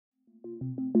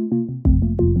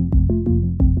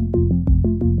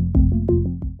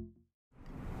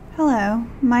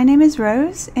My name is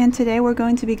Rose, and today we're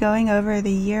going to be going over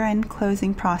the year-end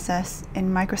closing process in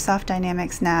Microsoft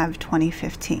Dynamics NAV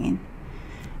 2015.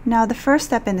 Now, the first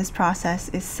step in this process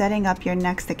is setting up your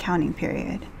next accounting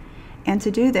period. And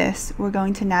to do this, we're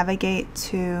going to navigate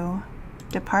to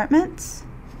Departments,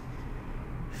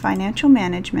 Financial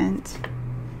Management,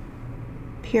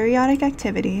 Periodic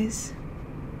Activities,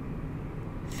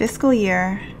 Fiscal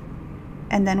Year,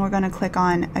 and then we're going to click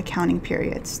on Accounting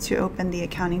Periods to open the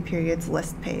Accounting Periods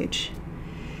list page.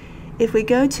 If we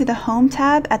go to the Home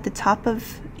tab at the top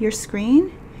of your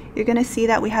screen, you're going to see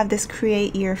that we have this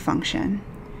Create Year function.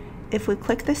 If we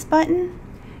click this button,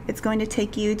 it's going to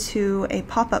take you to a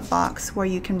pop-up box where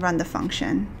you can run the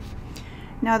function.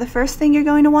 Now, the first thing you're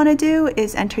going to want to do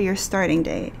is enter your starting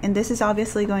date, and this is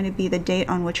obviously going to be the date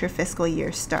on which your fiscal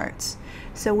year starts.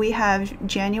 So we have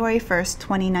January 1st,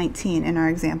 2019 in our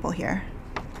example here.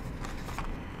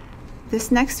 This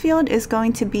next field is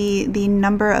going to be the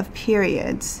number of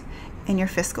periods in your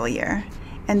fiscal year,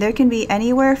 and there can be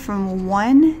anywhere from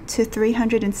 1 to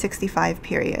 365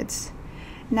 periods.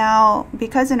 Now,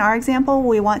 because in our example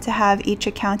we want to have each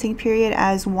accounting period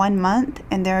as 1 month,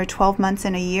 and there are 12 months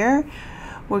in a year,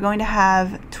 we're going to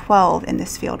have 12 in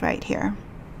this field right here.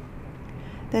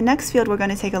 The next field we're going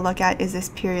to take a look at is this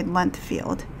period length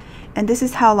field, and this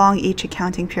is how long each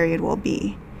accounting period will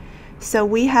be. So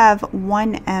we have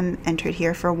 1M entered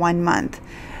here for 1 month,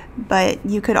 but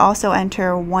you could also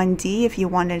enter 1D if you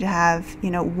wanted to have,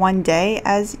 1 day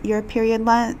as your period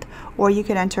length, or you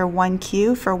could enter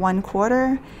 1Q for 1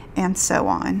 quarter, and so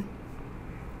on.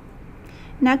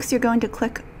 Next, you're going to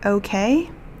click OK.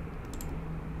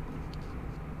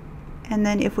 And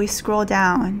then if we scroll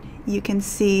down, you can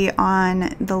see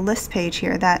on the list page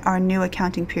here that our new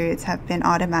accounting periods have been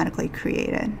automatically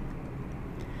created.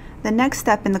 The next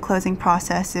step in the closing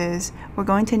process is we're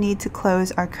going to need to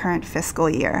close our current fiscal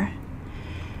year.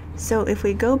 So if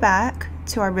we go back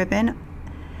to our ribbon,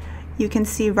 you can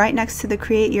see right next to the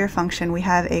Create Year function we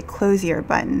have a Close Year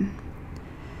button.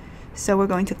 So we're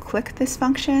going to click this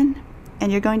function,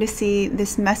 and you're going to see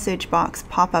this message box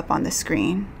pop up on the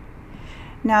screen.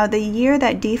 Now, the year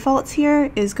that defaults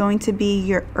here is going to be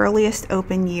your earliest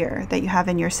open year that you have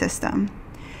in your system.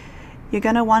 You're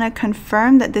going to want to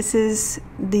confirm that this is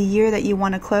the year that you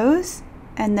want to close,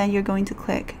 and then you're going to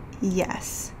click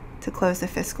Yes to close the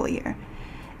fiscal year.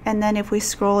 And then if we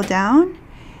scroll down,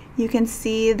 you can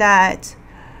see that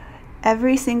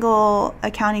every single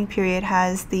accounting period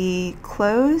has the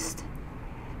closed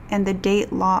and the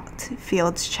date locked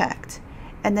fields checked.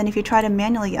 And then if you try to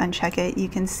manually uncheck it, you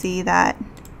can see that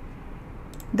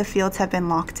the fields have been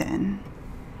locked in.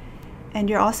 And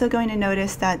you're also going to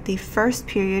notice that the first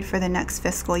period for the next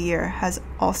fiscal year has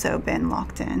also been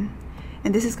locked in.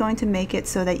 And this is going to make it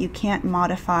so that you can't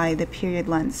modify the period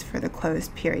lengths for the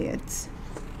closed periods.